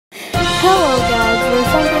Hello guys, there's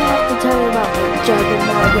something I have to tell you about the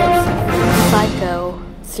Jugger Psycho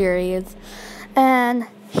series. And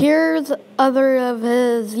here's other of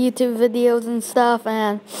his YouTube videos and stuff,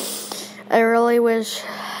 and I really wish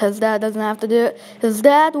his dad doesn't have to do it. His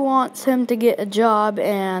dad wants him to get a job,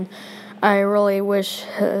 and I really wish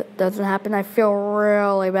it doesn't happen. I feel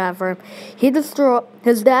really bad for him.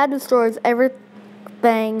 His dad destroys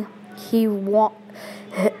everything he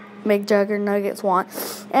McJugger Nuggets want,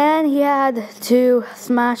 and he had to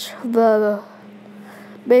smash the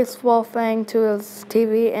baseball thing to his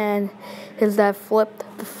TV, and his dad flipped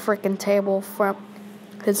the freaking table from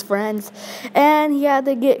his friends, and he had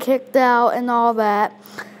to get kicked out and all that,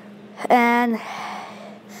 and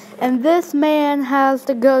this man has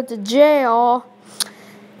to go to jail,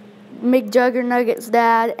 McJugger Nuggets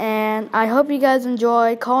dad. And I hope you guys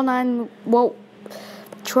enjoy. Call 9. Well,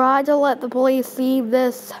 try to let the police see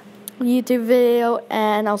this YouTube video,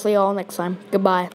 and I'll see you all next time. Goodbye.